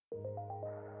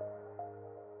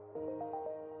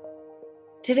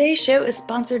Today's show is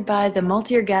sponsored by the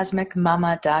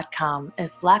multiorgasmicmama.com.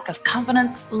 If lack of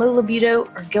confidence, low libido,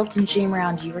 or guilt and shame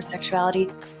around your sexuality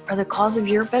are the cause of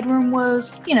your bedroom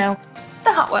woes, the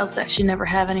hot wild sex you never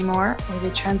have anymore, or the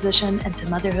transition into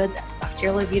motherhood that sucked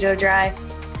your libido dry,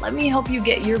 let me help you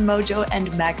get your mojo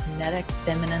and magnetic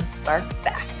feminine spark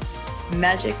back.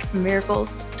 Magic,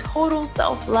 miracles, total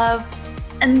self-love,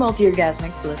 and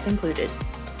multi-orgasmic bliss included.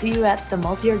 See you at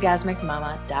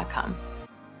themultiorgasmicmama.com.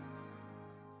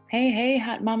 Hey,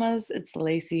 hot mamas, it's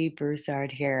Lacey Broussard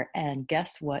here, and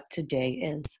guess what today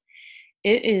is?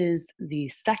 It is the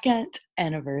second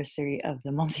anniversary of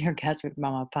the Multi-Orgasmic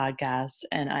Mama podcast,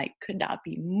 and I could not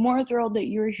be more thrilled that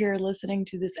you're here listening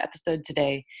to this episode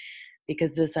today,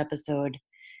 because this episode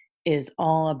is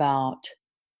all about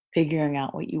figuring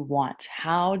out what you want.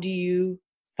 How do you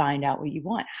find out what you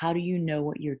want? How do you know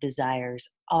what your desires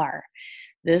are?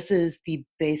 This is the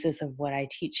basis of what I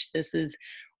teach. This is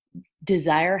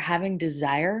desire. Having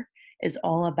desire is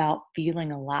all about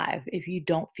feeling alive. If you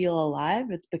don't feel alive,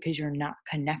 it's because you're not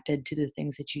connected to the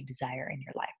things that you desire in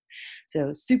your life.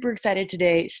 So super excited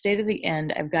today. Stay to the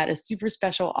end. I've got a super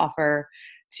special offer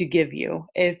to give you.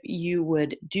 If you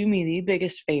would do me the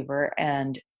biggest favor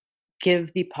and give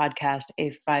the podcast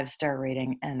a 5-star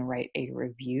rating and write a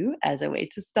review as a way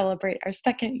to celebrate our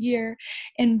second year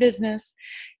in business.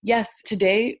 Yes,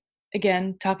 today,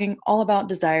 again, talking all about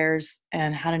desires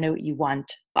and how to know what you want.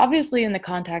 Obviously, in the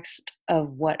context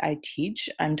of what I teach,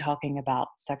 I'm talking about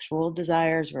sexual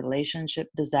desires, relationship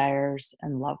desires,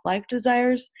 and love life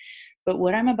desires. But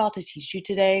what I'm about to teach you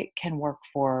today can work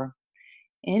for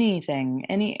anything,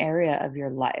 any area of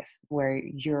your life where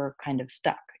you're kind of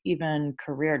stuck, even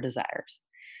career desires.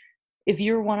 If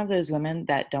you're one of those women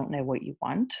that don't know what you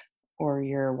want, or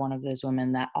you're one of those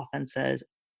women that often says,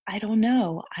 I don't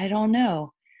know,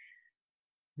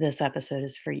 this episode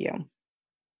is for you.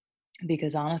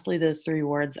 Because honestly, those 3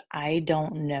 words, I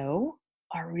don't know,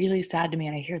 are really sad to me,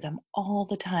 and I hear them all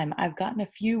the time. I've gotten a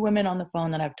few women on the phone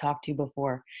that I've talked to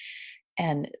before,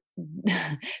 and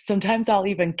sometimes I'll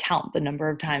even count the number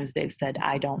of times they've said,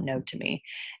 I don't know to me.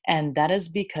 And that is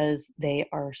because they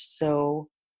are so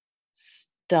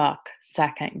stuck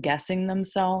second guessing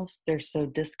themselves. They're so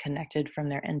disconnected from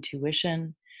their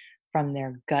intuition, from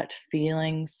their gut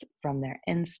feelings, from their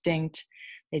instinct,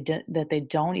 that they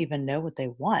don't even know what they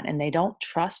want. And they don't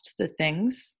trust the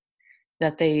things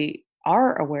that they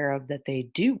are aware of that they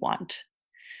do want.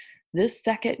 This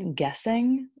second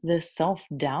guessing, this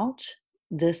self-doubt,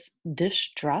 this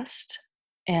distrust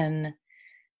in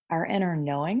our inner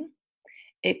knowing,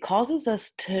 it causes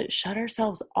us to shut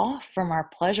ourselves off from our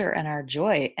pleasure and our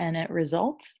joy, and it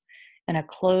results in a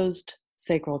closed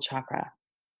sacral chakra.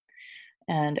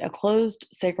 And a closed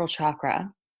sacral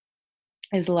chakra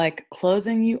is like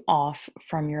closing you off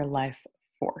from your life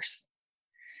force,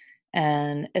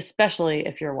 and especially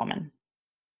if you're a woman.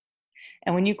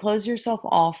 And when you close yourself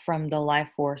off from the life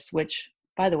force, which,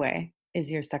 by the way, is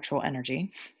your sexual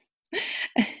energy,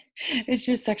 it's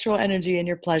your sexual energy, and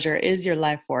your pleasure is your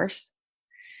life force,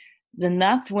 then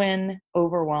that's when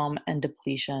overwhelm and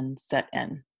depletion set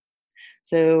in.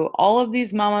 So all of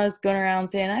these mamas going around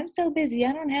saying, I'm so busy,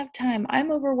 I don't have time,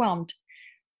 I'm overwhelmed.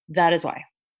 That is why.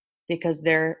 Because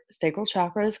their sacral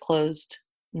chakra is closed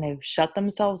and they've shut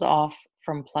themselves off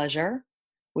from pleasure,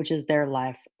 which is their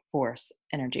life force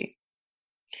energy.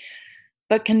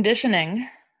 But conditioning,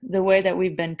 the way that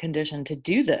we've been conditioned to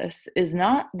do this, is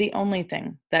not the only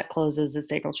thing that closes the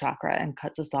sacral chakra and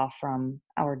cuts us off from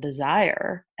our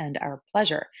desire and our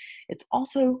pleasure. It's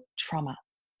also trauma.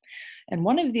 And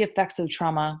one of the effects of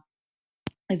trauma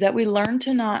is that we learn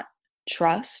to not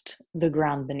trust the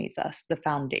ground beneath us, the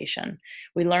foundation.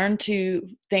 We learn to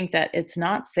think that it's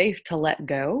not safe to let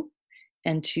go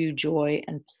into joy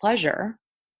and pleasure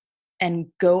and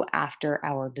go after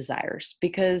our desires.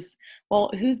 Because, well,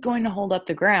 who's going to hold up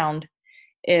the ground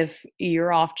if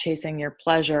you're off chasing your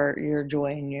pleasure, your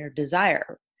joy, and your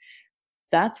desire?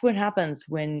 That's what happens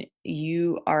when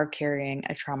you are carrying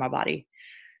a trauma body.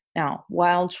 Now,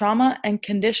 while trauma and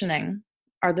conditioning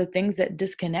are the things that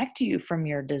disconnect you from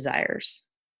your desires,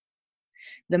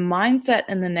 the mindset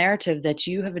and the narrative that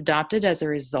you have adopted as a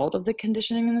result of the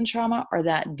conditioning and the trauma are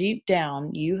that deep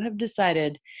down you have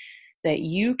decided that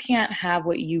you can't have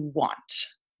what you want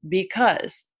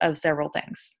because of several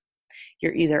things.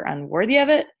 You're either unworthy of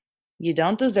it, you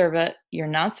don't deserve it, you're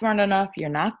not smart enough, you're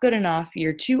not good enough,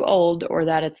 you're too old, or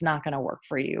that it's not going to work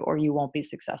for you, or you won't be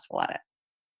successful at it.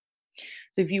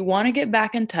 So if you want to get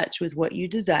back in touch with what you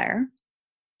desire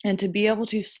and to be able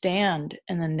to stand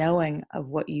in the knowing of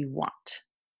what you want,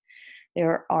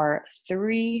 there are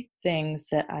 3 things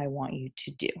that I want you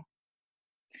to do.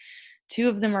 Two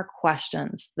of them are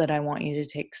questions that I want you to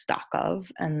take stock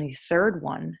of. And the third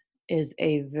one is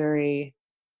a very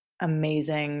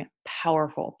amazing,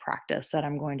 powerful practice that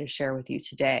I'm going to share with you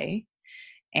today.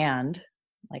 And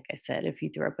like I said, if you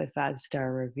throw up a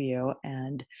 5-star review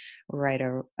and write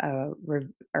a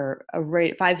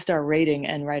 5-star rating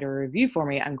and write a review for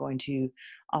me, I'm going to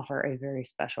offer a very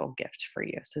special gift for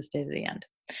you. So stay to the end.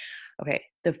 Okay,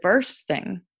 the first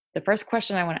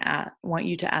question I want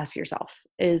you to ask yourself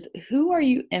is, who are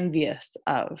you envious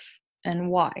of and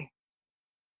why?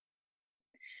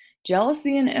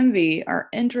 Jealousy and envy are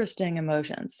interesting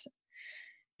emotions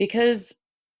because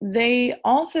they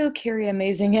also carry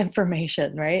amazing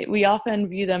information, right? We often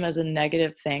view them as a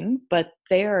negative thing, but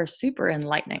they are super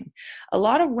enlightening. A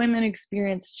lot of women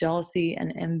experience jealousy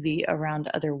and envy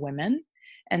around other women,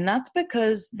 and that's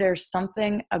because there's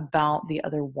something about the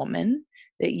other woman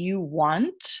that you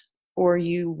want or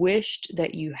you wished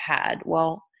that you had.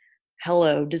 Well,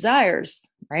 hello, desires,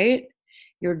 right?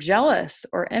 You're jealous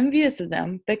or envious of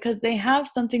them because they have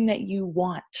something that you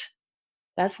want.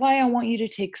 That's why I want you to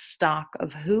take stock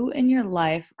of who in your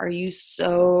life are you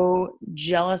so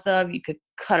jealous of you could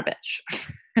cut a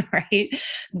bitch, right?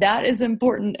 That is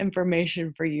important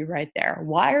information for you right there.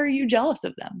 Why are you jealous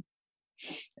of them?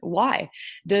 Why?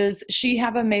 Does she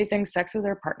have amazing sex with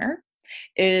her partner?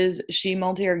 Is she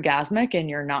multi-orgasmic and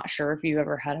you're not sure if you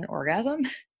ever had an orgasm?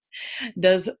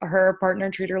 Does her partner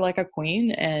treat her like a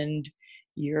queen and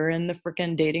you're in the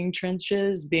freaking dating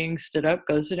trenches being stood up,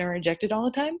 ghosted, and rejected all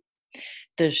the time?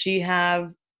 Does she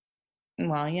have,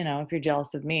 well, if you're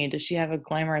jealous of me, does she have a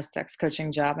glamorous sex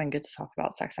coaching job and get to talk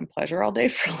about sex and pleasure all day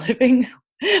for a living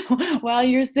while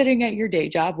you're sitting at your day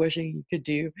job wishing you could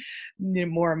do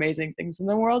more amazing things in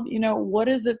the world? What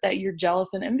is it that you're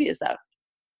jealous and envious of?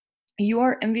 You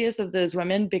are envious of those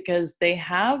women because they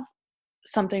have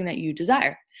something that you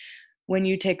desire. When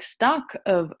you take stock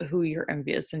of who you're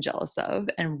envious and jealous of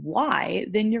and why,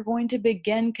 then you're going to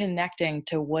begin connecting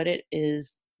to what it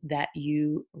is that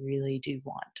you really do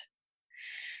want.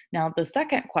 Now, the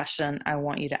second question I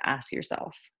want you to ask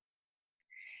yourself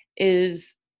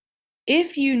is,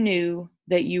 if you knew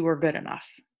that you were good enough,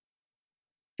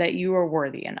 that you were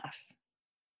worthy enough,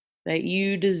 that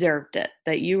you deserved it,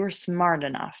 that you were smart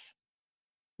enough,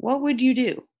 what would you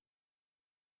do?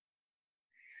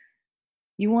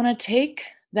 You want to take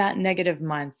that negative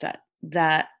mindset,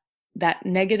 that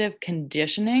negative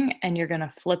conditioning, and you're going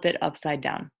to flip it upside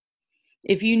down.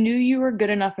 If you knew you were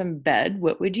good enough in bed,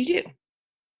 what would you do?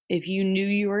 If you knew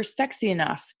you were sexy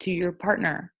enough to your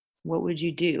partner, what would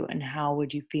you do and how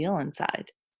would you feel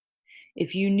inside?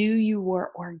 If you knew you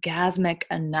were orgasmic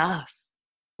enough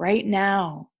right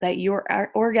now, that your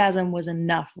orgasm was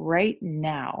enough right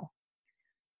now,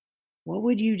 what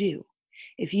would you do?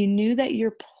 If you knew that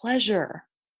your pleasure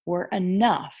were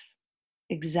enough,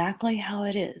 exactly how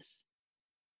it is,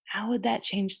 how would that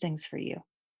change things for you?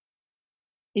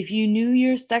 If you knew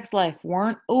your sex life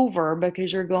weren't over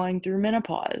because you're going through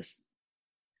menopause,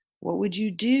 what would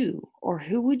you do or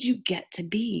who would you get to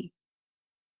be?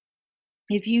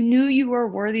 If you knew you were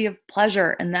worthy of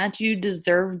pleasure and that you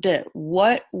deserved it,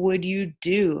 what would you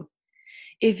do?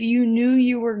 If you knew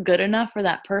you were good enough for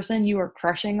that person you were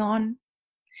crushing on,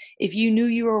 if you knew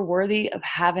you were worthy of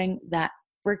having that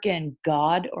freaking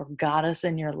god or goddess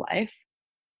in your life,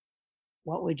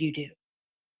 what would you do?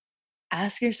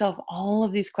 Ask yourself all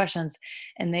of these questions,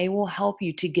 and they will help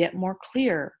you to get more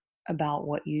clear about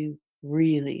what you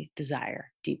really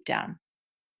desire deep down.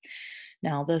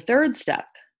 Now, the third step,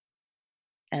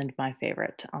 and my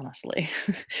favorite, honestly,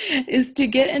 is to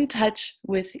get in touch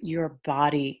with your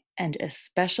body and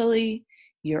especially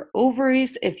your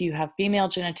ovaries if you have female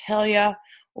genitalia,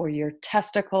 or your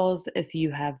testicles if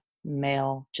you have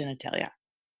male genitalia.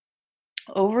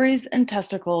 Ovaries and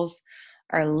testicles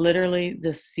are literally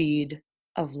the seed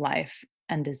of life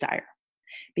and desire,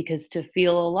 because to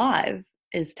feel alive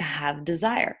is to have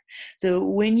desire. So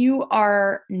when you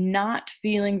are not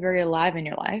feeling very alive in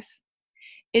your life,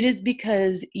 it is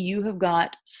because you have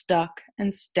got stuck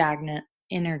and stagnant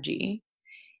energy,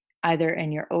 either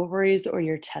in your ovaries or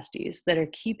your testes, that are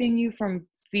keeping you from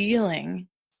feeling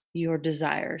your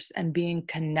desires and being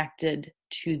connected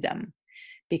to them.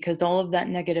 Because all of that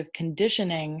negative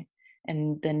conditioning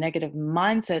and the negative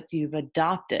mindsets you've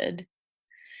adopted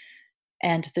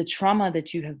and the trauma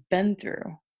that you have been through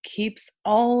keeps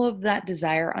all of that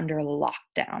desire under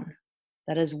lockdown.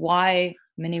 That is why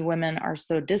many women are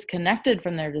so disconnected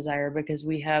from their desire, because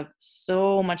we have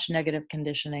so much negative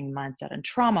conditioning, mindset, and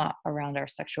trauma around our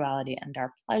sexuality and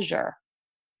our pleasure.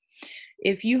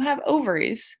 If you have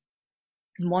ovaries,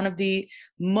 one of the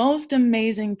most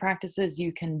amazing practices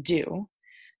you can do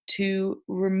to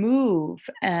remove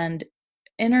and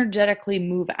energetically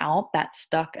move out that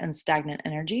stuck and stagnant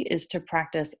energy is to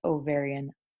practice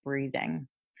ovarian breathing,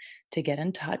 to get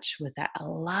in touch with that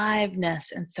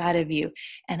aliveness inside of you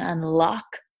and unlock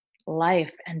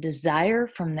life and desire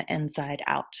from the inside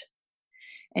out.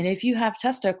 And if you have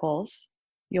testicles,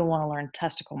 you'll want to learn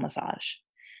testicle massage.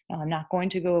 Now, I'm not going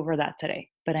to go over that today,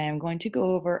 but I am going to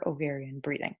go over ovarian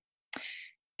breathing.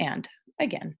 And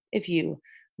again, if you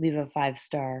leave a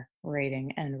 5-star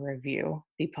rating and review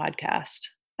the podcast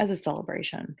as a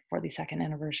celebration for the second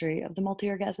anniversary of the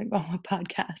Multi-Orgasmic Mama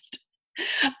podcast,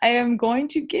 I am going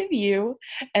to give you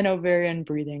an ovarian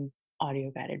breathing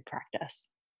audio guided practice.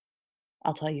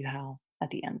 I'll tell you how at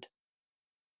the end.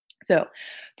 So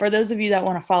for those of you that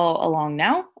want to follow along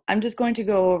now, I'm just going to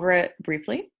go over it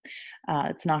briefly.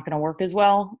 It's not going to work as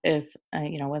well if,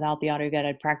 without the audio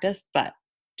guided practice, but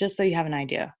just so you have an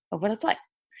idea of what it's like.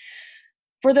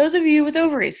 For those of you with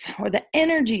ovaries or the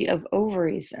energy of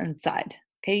ovaries inside,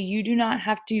 okay, you do not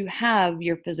have to have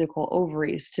your physical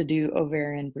ovaries to do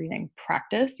ovarian breathing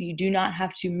practice. You do not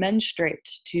have to menstruate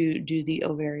to do the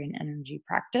ovarian energy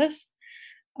practice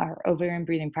or ovarian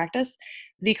breathing practice.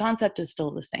 The concept is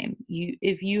still the same.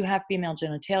 If you have female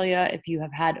genitalia, if you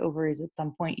have had ovaries at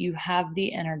some point, you have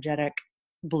the energetic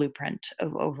blueprint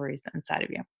of ovaries inside of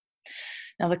you.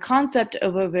 Now, the concept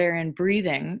of ovarian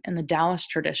breathing in the Taoist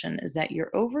tradition is that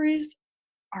your ovaries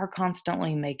are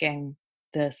constantly making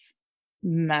this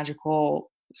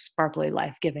magical, sparkly,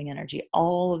 life-giving energy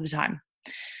all of the time.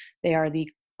 They are the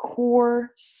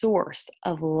core source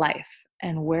of life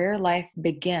and where life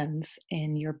begins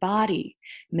in your body,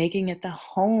 making it the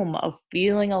home of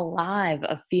feeling alive,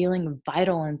 of feeling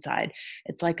vital inside.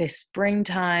 It's like a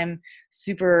springtime,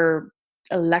 super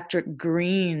electric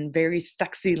green, very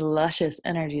sexy, luscious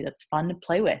energy that's fun to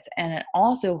play with. And it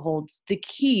also holds the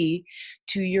key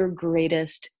to your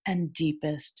greatest and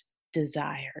deepest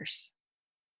desires.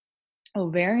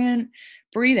 Ovarian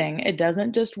breathing, it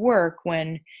doesn't just work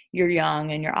when you're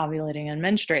young and you're ovulating and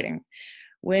menstruating.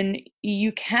 When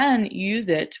you can use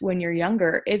it when you're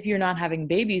younger, if you're not having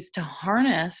babies, to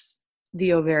harness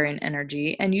the ovarian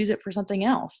energy and use it for something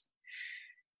else.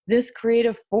 This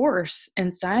creative force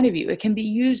inside of you, it can be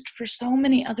used for so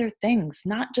many other things,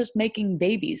 not just making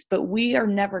babies, but we are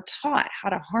never taught how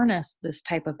to harness this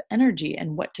type of energy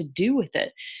and what to do with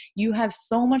it. You have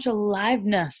so much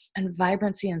aliveness and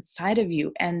vibrancy inside of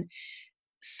you and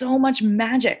so much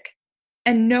magic,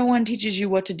 and no one teaches you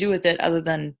what to do with it other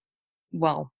than,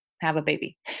 well, have a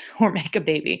baby or make a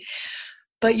baby.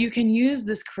 But you can use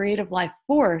this creative life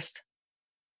force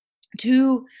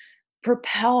to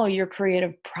propel your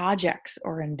creative projects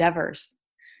or endeavors,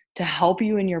 to help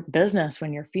you in your business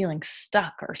when you're feeling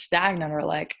stuck or stagnant or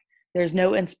like there's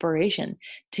no inspiration,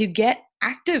 to get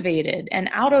activated and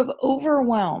out of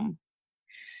overwhelm,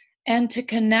 and to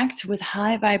connect with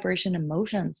high vibration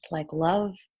emotions like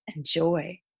love and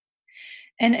joy.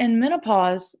 And in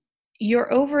menopause,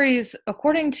 your ovaries,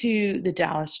 according to the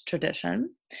Taoist tradition,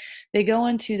 they go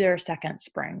into their second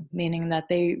spring, meaning that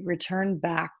they return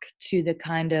back to the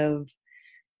kind of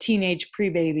teenage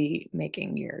pre-baby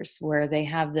making years where they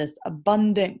have this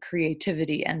abundant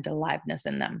creativity and aliveness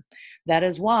in them. That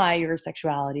is why your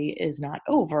sexuality is not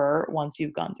over once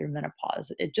you've gone through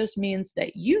menopause. It just means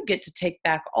that you get to take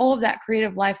back all of that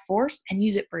creative life force and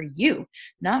use it for you,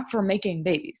 not for making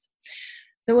babies.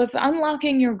 So if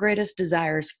unlocking your greatest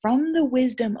desires from the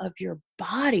wisdom of your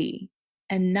body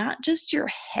and not just your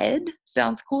head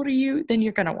sounds cool to you, then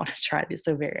you're going to want to try this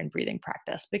ovarian breathing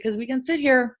practice, because we can sit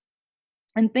here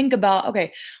and think about,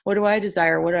 okay, what do I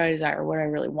desire? What do I desire? What do I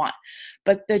really want?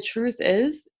 But the truth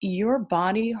is, your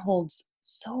body holds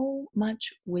so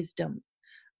much wisdom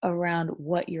around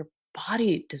what your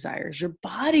body desires. Your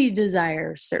body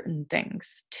desires certain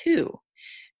things too.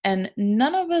 And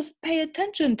none of us pay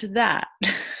attention to that.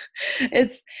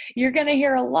 You're going to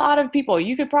hear a lot of people.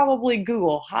 You could probably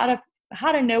Google how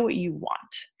to know what you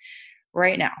want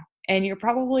right now. And you're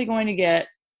probably going to get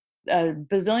a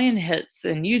bazillion hits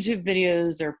and YouTube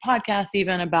videos or podcasts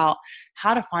even about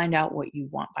how to find out what you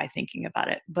want by thinking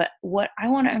about it. But what I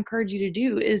want to encourage you to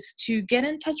do is to get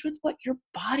in touch with what your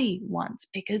body wants,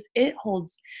 because it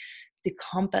holds the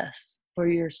compass for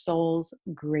your soul's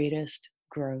greatest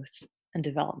growth and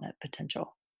development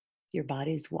potential. Your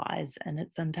body's wise, and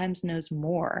it sometimes knows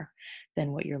more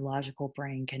than what your logical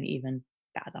brain can even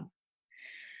fathom.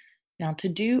 Now, to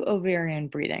do ovarian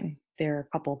breathing, there are a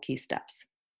couple key steps.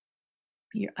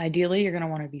 Ideally, you're going to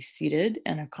want to be seated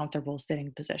in a comfortable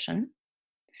sitting position.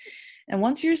 And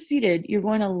once you're seated, you're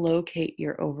going to locate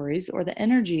your ovaries or the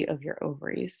energy of your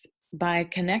ovaries by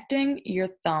connecting your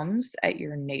thumbs at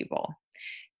your navel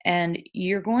And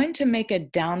you're going to make a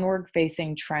downward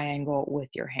facing triangle with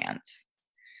your hands.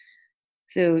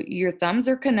 So your thumbs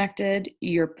are connected,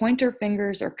 your pointer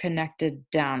fingers are connected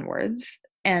downwards,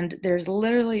 and there's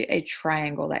literally a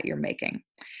triangle that you're making.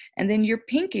 And then your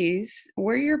pinkies,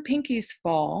 where your pinkies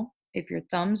fall, if your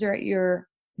thumbs are at your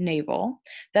navel,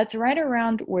 that's right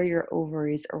around where your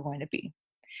ovaries are going to be.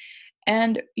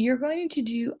 And you're going to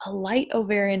do a light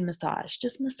ovarian massage,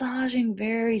 just massaging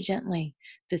very gently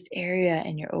this area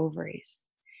in your ovaries.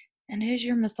 And as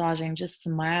you're massaging, just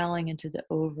smiling into the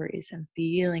ovaries and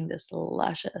feeling this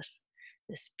luscious,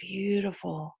 this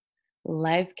beautiful,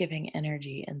 life giving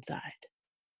energy inside.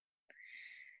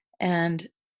 And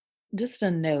just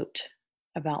a note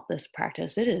about this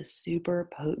practice, it is super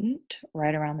potent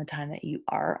right around the time that you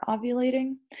are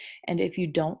ovulating. And if you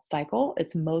don't cycle,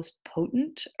 it's most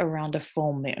potent around a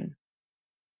full moon.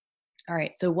 All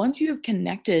right, so once you have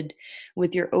connected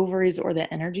with your ovaries or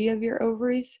the energy of your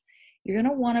ovaries, you're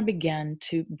going to want to begin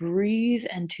to breathe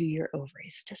into your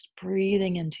ovaries, just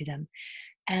breathing into them.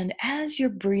 And as you're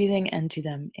breathing into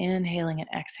them, inhaling and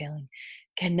exhaling,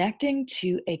 connecting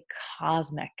to a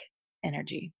cosmic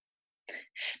energy.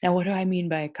 Now, what do I mean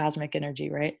by cosmic energy,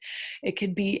 right? It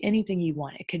could be anything you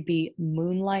want. It could be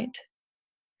moonlight.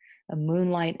 A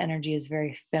moonlight energy is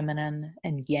very feminine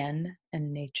and yin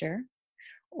in nature.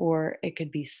 Or it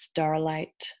could be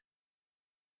starlight,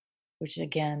 which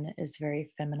again is very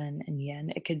feminine and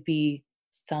yin. It could be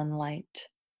sunlight,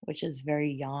 which is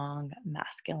very yang,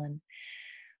 masculine.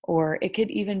 Or it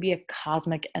could even be a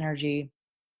cosmic energy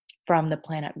from the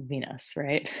planet Venus,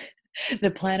 right?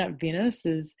 The planet Venus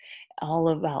is all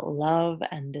about love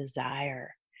and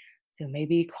desire. So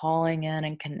maybe calling in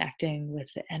and connecting with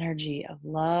the energy of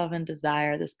love and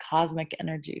desire, this cosmic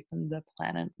energy from the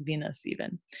planet Venus,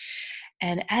 even.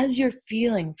 And as you're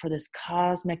feeling for this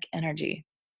cosmic energy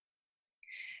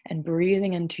and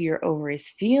breathing into your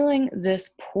ovaries, feeling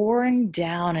this pouring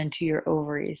down into your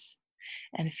ovaries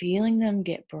and feeling them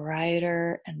get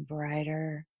brighter and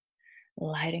brighter,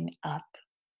 lighting up,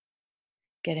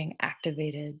 getting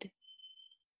activated,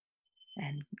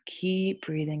 and keep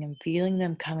breathing and feeling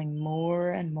them coming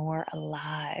more and more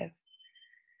alive.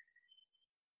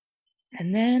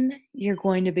 And then you're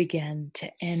going to begin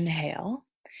to inhale.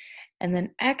 And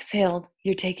then exhale,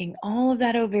 you're taking all of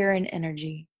that ovarian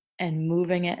energy and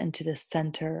moving it into the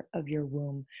center of your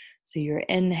womb. So you're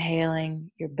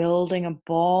inhaling, you're building a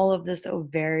ball of this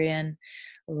ovarian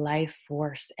life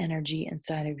force energy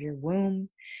inside of your womb.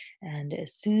 And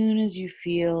as soon as you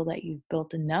feel that you've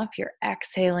built enough, you're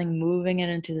exhaling, moving it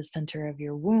into the center of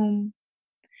your womb.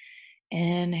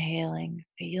 Inhaling,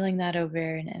 feeling that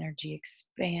ovarian energy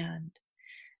expand.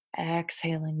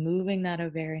 Exhaling, moving that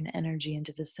ovarian energy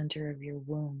into the center of your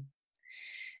womb.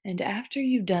 And after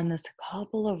you've done this a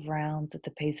couple of rounds at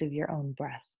the pace of your own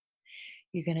breath,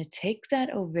 you're going to take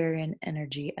that ovarian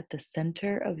energy at the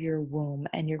center of your womb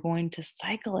and you're going to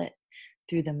cycle it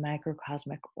through the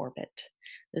microcosmic orbit.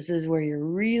 This is where you're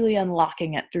really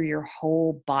unlocking it through your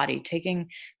whole body, taking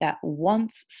that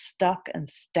once stuck and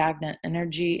stagnant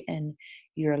energy in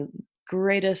your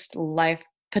greatest life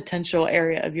potential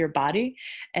area of your body,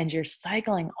 and you're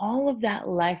cycling all of that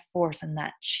life force and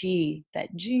that chi,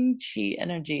 that jing chi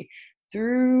energy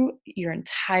through your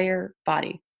entire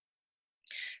body.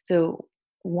 So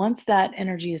once that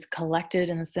energy is collected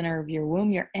in the center of your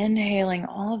womb, you're inhaling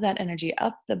all of that energy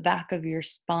up the back of your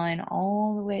spine,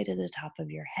 all the way to the top of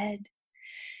your head.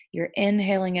 You're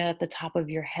inhaling it at the top of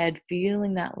your head,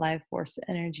 feeling that life force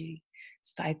energy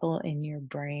cycle in your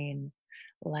brain,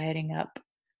 lighting up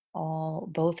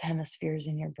both hemispheres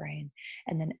in your brain,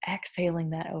 and then exhaling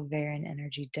that ovarian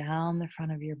energy down the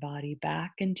front of your body,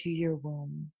 back into your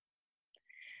womb.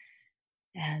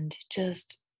 And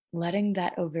just letting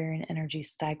that ovarian energy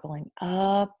cycling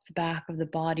up the back of the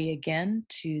body again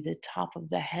to the top of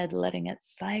the head, letting it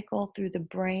cycle through the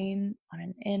brain on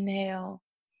an inhale.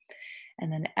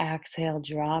 And then exhale,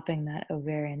 dropping that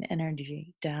ovarian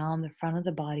energy down the front of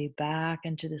the body, back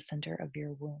into the center of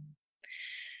your womb.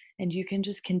 And you can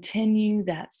just continue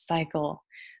that cycle,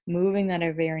 moving that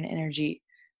ovarian energy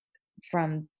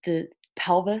from the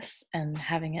pelvis and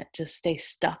having it just stay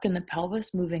stuck in the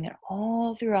pelvis, moving it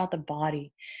all throughout the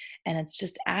body. And it's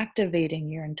just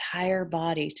activating your entire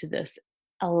body to this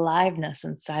aliveness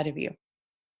inside of you,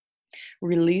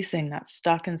 releasing that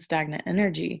stuck and stagnant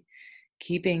energy,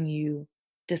 keeping you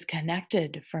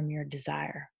disconnected from your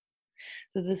desire.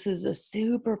 So this is a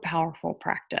super powerful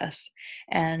practice.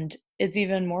 And it's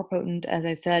even more potent, as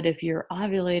I said, if you're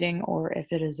ovulating or if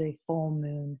it is a full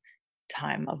moon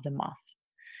time of the month.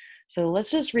 So let's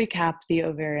just recap the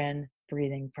ovarian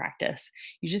breathing practice.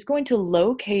 You're just going to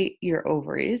locate your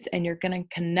ovaries, and you're going to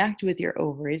connect with your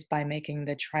ovaries by making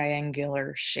the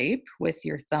triangular shape with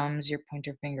your thumbs, your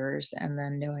pointer fingers, and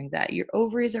then knowing that your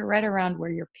ovaries are right around where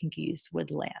your pinkies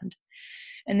would land.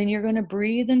 And then you're going to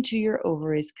breathe into your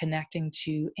ovaries, connecting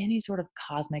to any sort of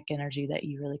cosmic energy that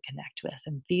you really connect with,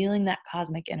 and feeling that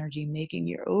cosmic energy making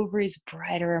your ovaries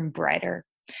brighter and brighter.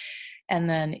 And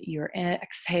then you're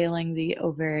exhaling the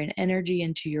ovarian energy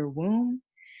into your womb.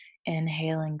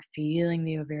 Inhaling, feeling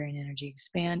the ovarian energy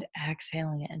expand,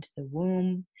 exhaling it into the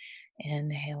womb.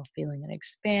 Inhale, feeling it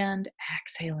expand,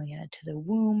 exhaling it into the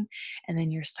womb. And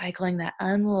then you're cycling that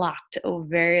unlocked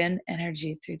ovarian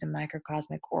energy through the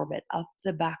microcosmic orbit up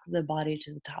the back of the body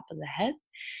to the top of the head,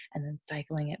 and then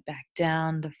cycling it back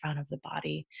down the front of the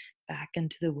body, back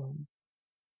into the womb.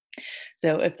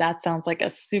 So if that sounds like a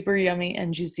super yummy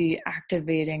and juicy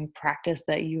activating practice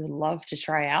that you would love to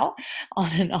try out on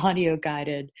an audio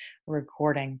guided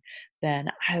recording,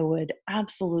 then I would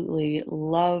absolutely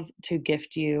love to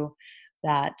gift you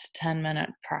that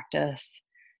 10-minute practice.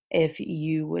 If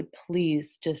you would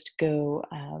please just go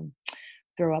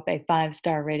throw up a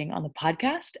 5-star rating on the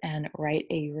podcast and write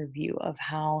a review of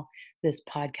how this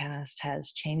podcast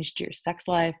has changed your sex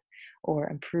life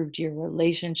or improved your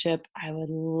relationship. I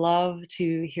would love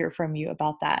to hear from you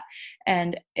about that.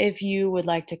 And if you would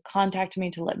like to contact me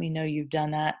to let me know you've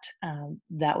done that,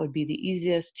 that would be the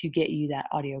easiest to get you that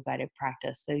audio guided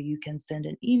practice. So you can send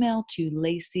an email to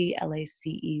Lacey,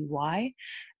 Lacey,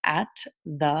 at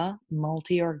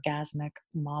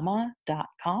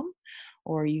themultiorgasmicmama.com,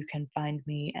 or you can find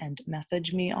me and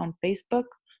message me on Facebook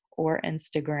or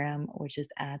Instagram, which is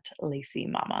at Lacey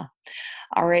Mama.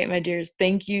 All right, my dears,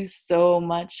 thank you so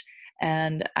much.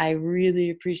 And I really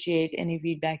appreciate any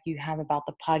feedback you have about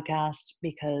the podcast,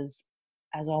 because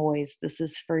as always, this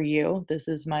is for you. This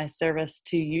is my service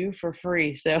to you for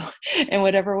free. So in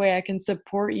whatever way I can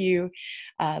support you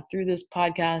through this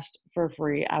podcast for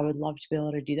free, I would love to be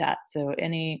able to do that. So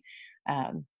any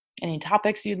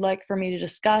topics you'd like for me to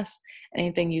discuss,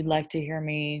 anything you'd like to hear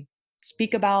me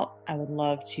speak about, I would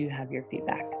love to have your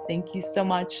feedback. Thank you so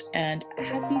much, and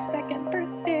happy second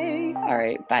birthday. All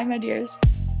right, bye, my dears.